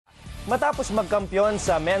Matapos magkampiyon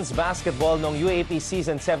sa men's basketball noong UAAP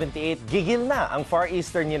Season 78, gigil na ang Far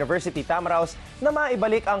Eastern University Tamaraws na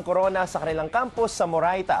maibalik ang corona sa kanilang campus sa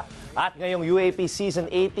Moraita. At ngayong UAAP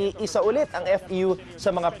Season 80, isa ulit ang FEU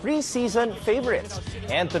sa mga pre-season favorites.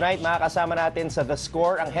 And tonight, makakasama natin sa The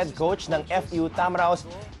Score ang head coach ng FEU Tamaraws,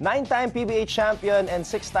 9-time PBA champion and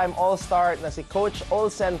 6-time All-Star na si Coach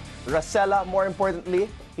Olsen Racela. More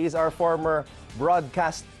importantly, he's our former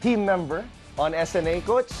broadcast team member on SNA.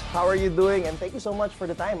 Coach, how are you doing? And thank you so much for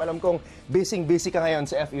the time. Alam kong busy ka ngayon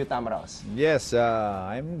sa FEU Tamaraws. Yes,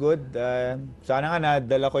 I'm good. Sana nga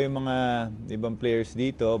nadala ko yung mga ibang players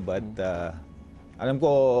dito, but alam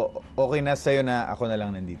ko okay na sa'yo na ako na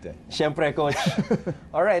lang nandito. Siyempre, Coach.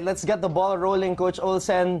 Alright, let's get the ball rolling, Coach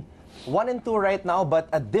Olsen. 1-2 right now, but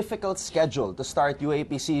a difficult schedule to start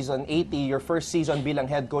UAAP Season 80, your first season bilang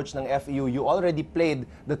head coach ng FEU. You already played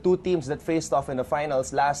the two teams that faced off in the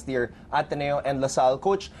finals last year, Ateneo and LaSalle.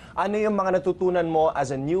 Coach, ano yung mga natutunan mo as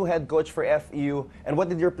a new head coach for FEU, and what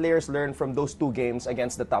did your players learn from those two games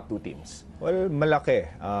against the top two teams? Well, malaki.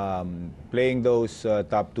 Playing those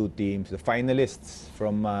top two teams, the finalists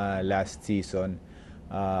from last season,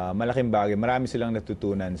 malaking bagay. Marami silang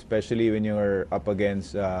natutunan, especially when you're up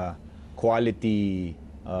against quality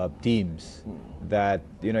teams that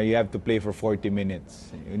you have to play for 40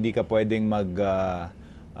 minutes. Hindi ka pwedeng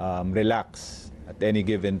relax at any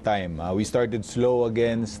given time. We started slow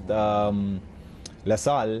against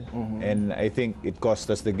LaSalle, and I think it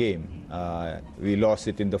cost us the game. We lost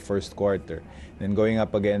it in the first quarter. Then going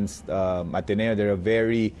up against Ateneo, they're a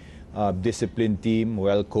very disciplined team,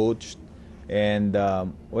 well coached, and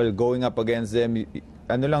going up against them,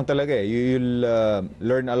 ano lang talaga you'll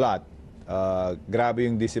learn a lot. Grabe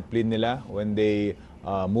yung discipline nila when they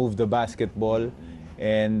move the basketball,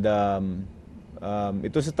 and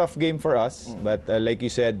it was a tough game for us, but like you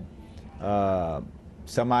said,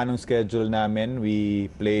 sama ng schedule namin. We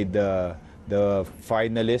played the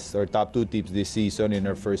finalists or top two teams this season in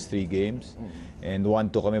our first 3 games, and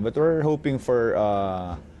 1-2 kami, but we're hoping for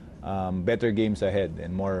better games ahead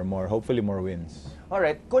and hopefully more wins. All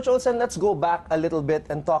right, Coach Olsen, let's go back a little bit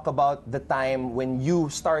and talk about the time when you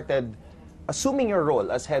started assuming your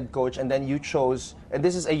role as head coach, and then you chose, and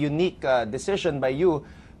this is a unique decision by you,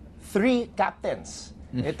 3 captains.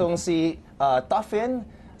 Itong si Tuffin,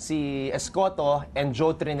 si Escoto, and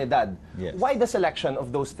Joe Trinidad. Yes. Why the selection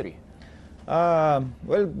of those 3?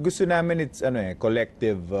 Well, gusto namin it's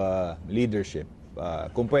collective leadership.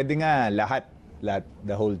 Kung pwede nga lahat,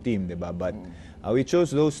 the whole team, diba? But we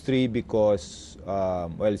chose those 3 because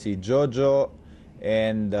si Jojo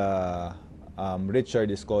and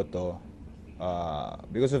Richard Escoto,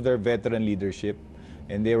 because of their veteran leadership,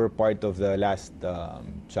 and they were part of the last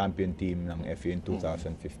champion team ng FEU in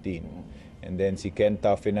 2015. And then si Ken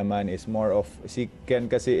Tuffin naman is more of, si Ken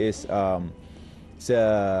kasi is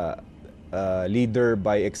leader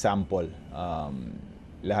by example.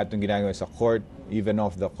 Lahat ng ginagawa sa court, even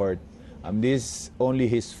off the court. This is only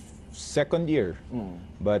his 2nd year,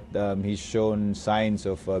 but he's shown signs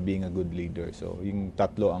of being a good leader. So yung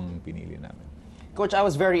tatlo ang pinili namin. Coach, I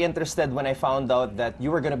was very interested when I found out that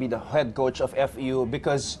you were going to be the head coach of FEU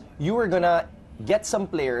because you were going to get some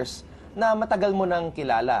players na matagal mo nang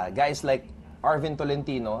kilala. Guys like Arvin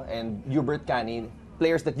Tolentino and Hubert Cani,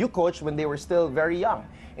 players that you coached when they were still very young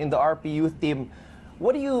in the RP youth team.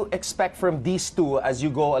 What do you expect from these two as you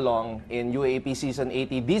go along in UAAP Season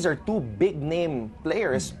 80? These are 2 big-name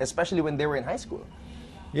players, especially when they were in high school.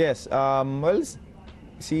 Yes,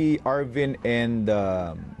 si Arvin and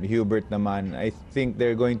Hubert naman, I think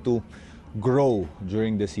they're going to grow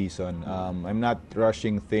during the season. I'm not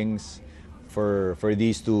rushing things for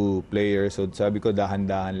these 2 players. So sabi ko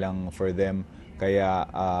dahan-dahan lang for them. Kaya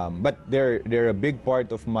but they're a big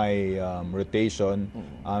part of my rotation.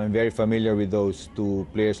 I'm very familiar with those 2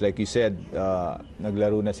 players. Like you said,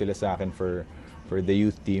 naglaro na sila sa akin for the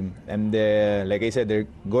youth team. And like I said, they're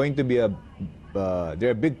going to be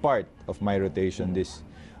they're a big part of my rotation this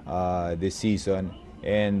season,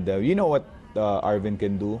 and you know what Arvin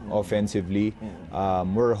can do offensively.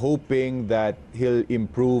 We're hoping that he'll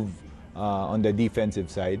improve on the defensive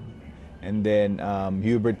side, and then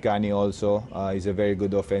Hubert Cani also is a very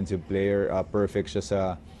good offensive player. Perfect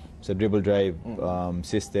siya sa dribble drive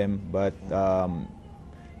system, but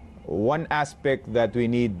one aspect that we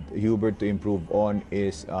need Hubert to improve on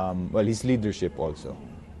is his leadership also.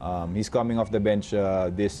 He's coming off the bench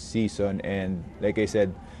this season, and like I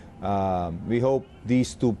said, we hope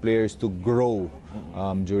these 2 players to grow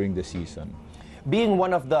during the season. being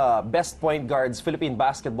one of the best point guards Philippine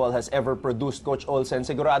basketball has ever produced, Coach Olsen,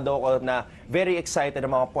 sigurado ako na very excited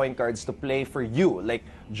ang mga point guards to play for you, like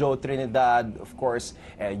Joe Trinidad, of course,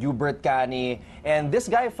 Hubert Cani, and this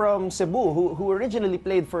guy from Cebu who originally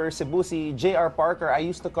played for Cebu, si J.R. Parker. I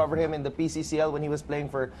used to cover him in the PCCL when he was playing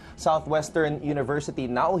for Southwestern University.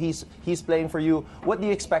 Now he's playing for you. What do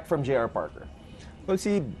you expect from J.R. Parker? Well,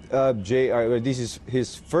 see, JR, this is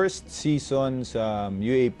his first season sa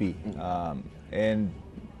UAP. And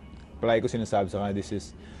palagi ko sinasabi sa kanya, this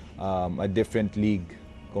is a different league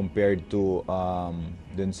compared to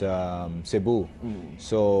dun sa Cebu.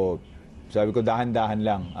 So, sabi ko, dahan-dahan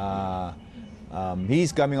lang.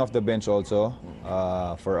 He's coming off the bench also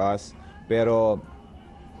for us. Pero,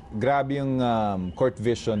 grabe yung court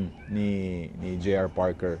vision ni J.R.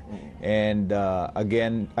 Parker. And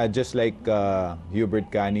again, just like Hubert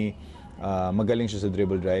Cani, magaling siya sa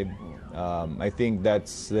dribble drive. I think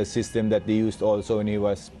that's the system that they used also when he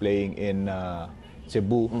was playing in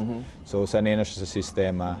Cebu. So sanay na siya sa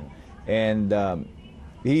sistema. And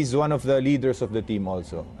he's one of the leaders of the team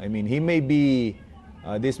also. I mean, he may be,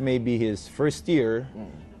 this may be his first year,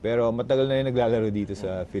 pero matagal na yung naglalaro dito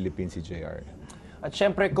sa Philippines si JR. At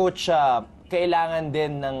syempre, Coach, kailangan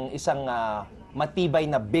din ng isang matibay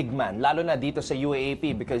na big man, lalo na dito sa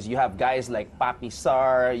UAAP, because you have guys like Papi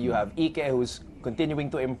Sar, you have Ike who's continuing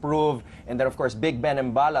to improve, and then of course Big Ben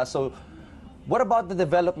Mbala. So what about the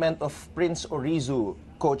development of Prince Orizu,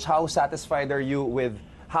 Coach? How satisfied are you with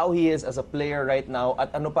how he is as a player right now,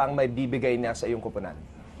 at ano pa ang may bibigay niya sa iyong kupunan?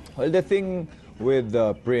 Well, the thing with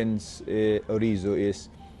Prince Orizu is,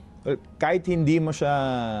 well, kahit hindi mo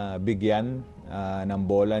siya bigyan ng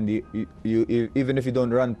bola, even if you don't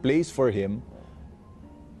run plays for him,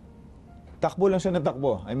 takbo lang siya na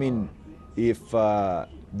takbo. I mean, if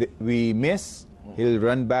we miss, he'll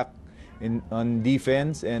run back on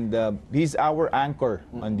defense, and he's our anchor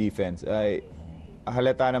on defense.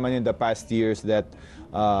 Halata naman in the past years that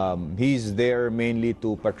he's there mainly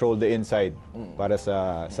to patrol the inside para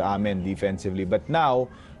sa amin defensively. But now,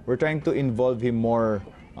 we're trying to involve him more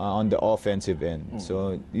on the offensive end.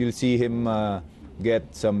 So you'll see him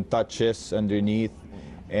get some touches underneath,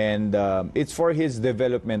 and it's for his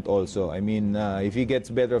development also. I mean, if he gets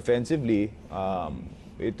better offensively,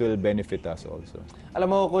 it will benefit us also. Alam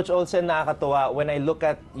mo, Coach Olsen, nakakatuwa. When I look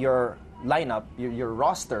at your lineup, your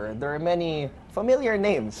roster, there are many familiar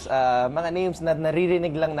names. Mga names na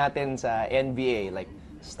naririnig lang natin sa NBA, like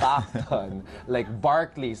Stockton, like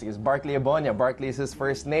Barkley. Is Barkley Abonia. Barkley is his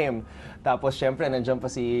first name. Tapos, syempre, nandiyan pa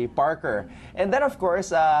si Parker. And then, of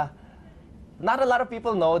course, not a lot of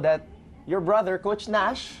people know that your brother, Coach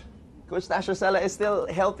Nash Racela, is still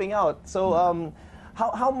helping out. So,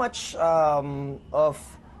 how much of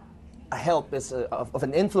a help of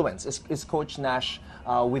an influence is Coach Nash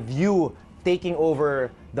with you taking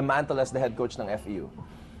over the mantle as the head coach ng FEU?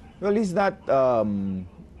 Well, he's not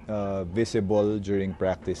visible during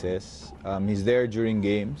practices. He's there during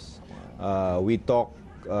games. We talk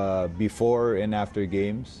before and after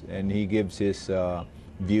games, and he gives his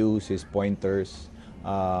views, his pointers.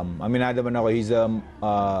 Aminado man ako, he's a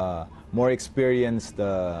more experienced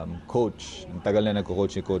coach. Ang tagal na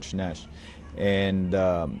nagko-coach ni Coach Nash. And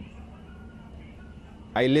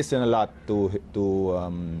I listen a lot to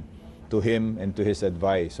him and to his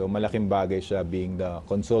advice. So malaking bagay siya being the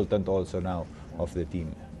consultant also now of the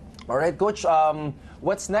team. All right, Coach.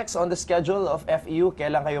 What's next on the schedule of FEU?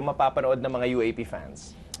 Kailan kayo mapapanood ng mga UAP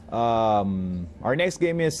fans? Our next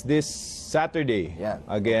game is this Saturday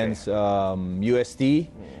against UST,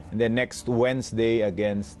 and then next Wednesday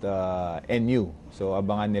against NU. So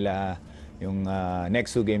abangan nila yung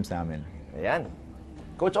next two games namin. Ayan.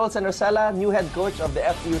 Coach Olsen Racela, new head coach of the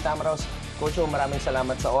FEU Tamaraws. Coach, maraming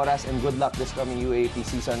salamat sa oras, and good luck this coming UAP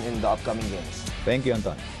season in the upcoming games. Thank you,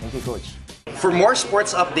 Anton. Thank you, Coach. For more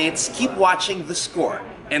sports updates, keep watching The Score.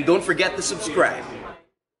 And don't forget to subscribe.